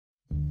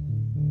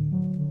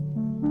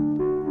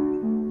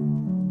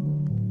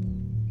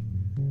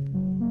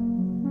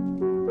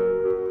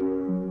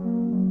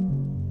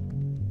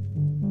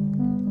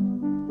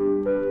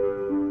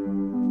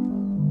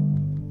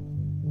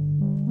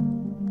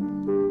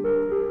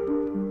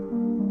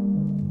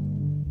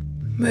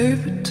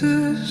Maybe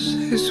this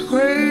is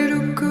way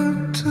too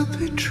good to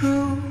be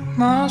true.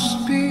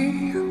 Must be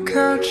you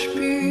catch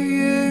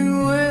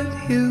being with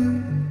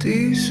you.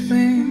 These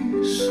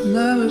things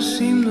never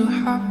seem to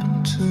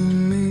happen to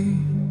me.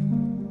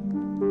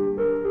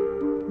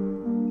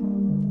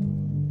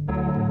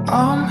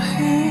 I'm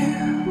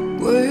here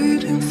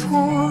waiting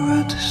for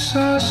a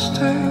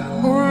disaster.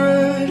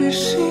 Already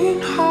seen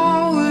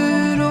how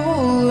it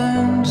all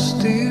ends.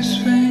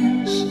 These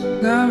things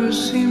never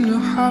seem to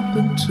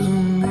happen to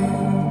me.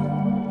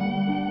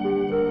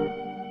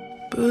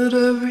 But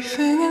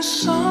everything is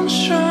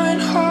sunshine,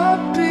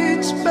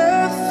 heartbeats,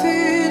 bare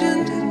feet in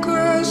the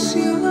grass,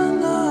 you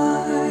and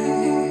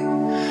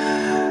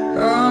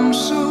I'm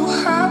so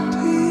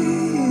happy,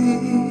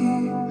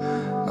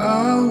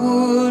 I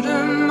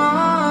wouldn't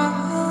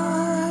mind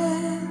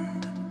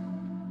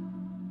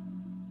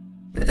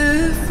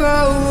if I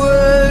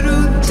were to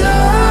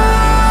die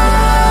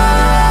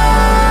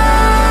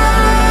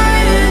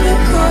in a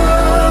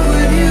car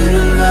with you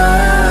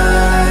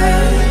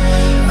tonight.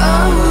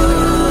 I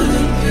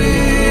wouldn't be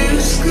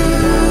as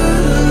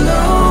good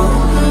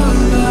alone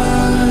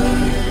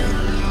alive.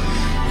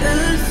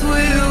 If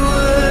we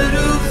were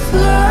to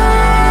fly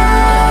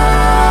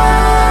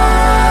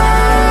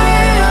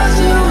out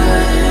the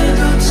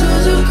window to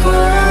the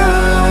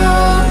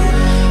ground,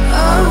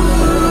 I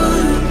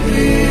wouldn't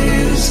be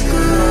as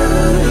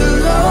good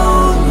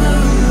alone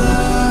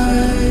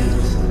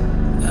alive.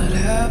 I'd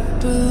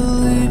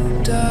happily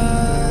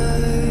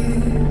die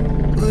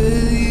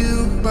with you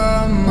by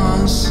my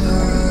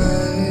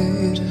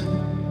side.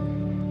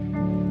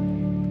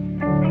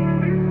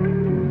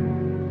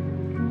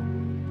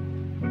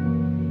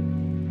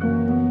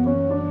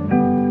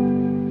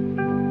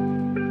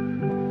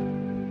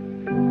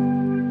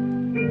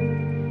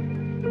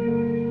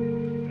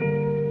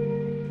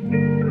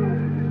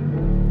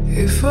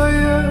 If I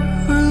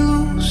ever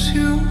lose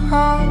you,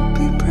 I'll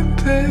be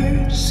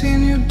prepared. Seen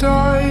you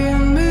die a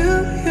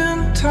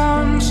million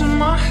times in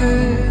my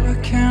head. I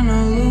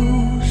cannot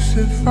lose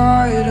if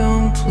I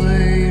don't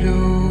play to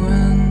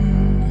win.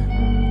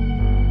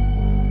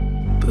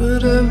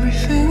 But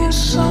everything is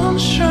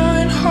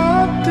sunshine,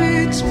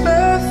 heartbeats,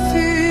 bare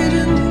feet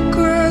in the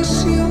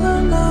grass, you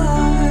and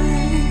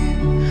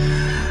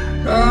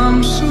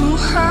I'm so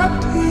happy,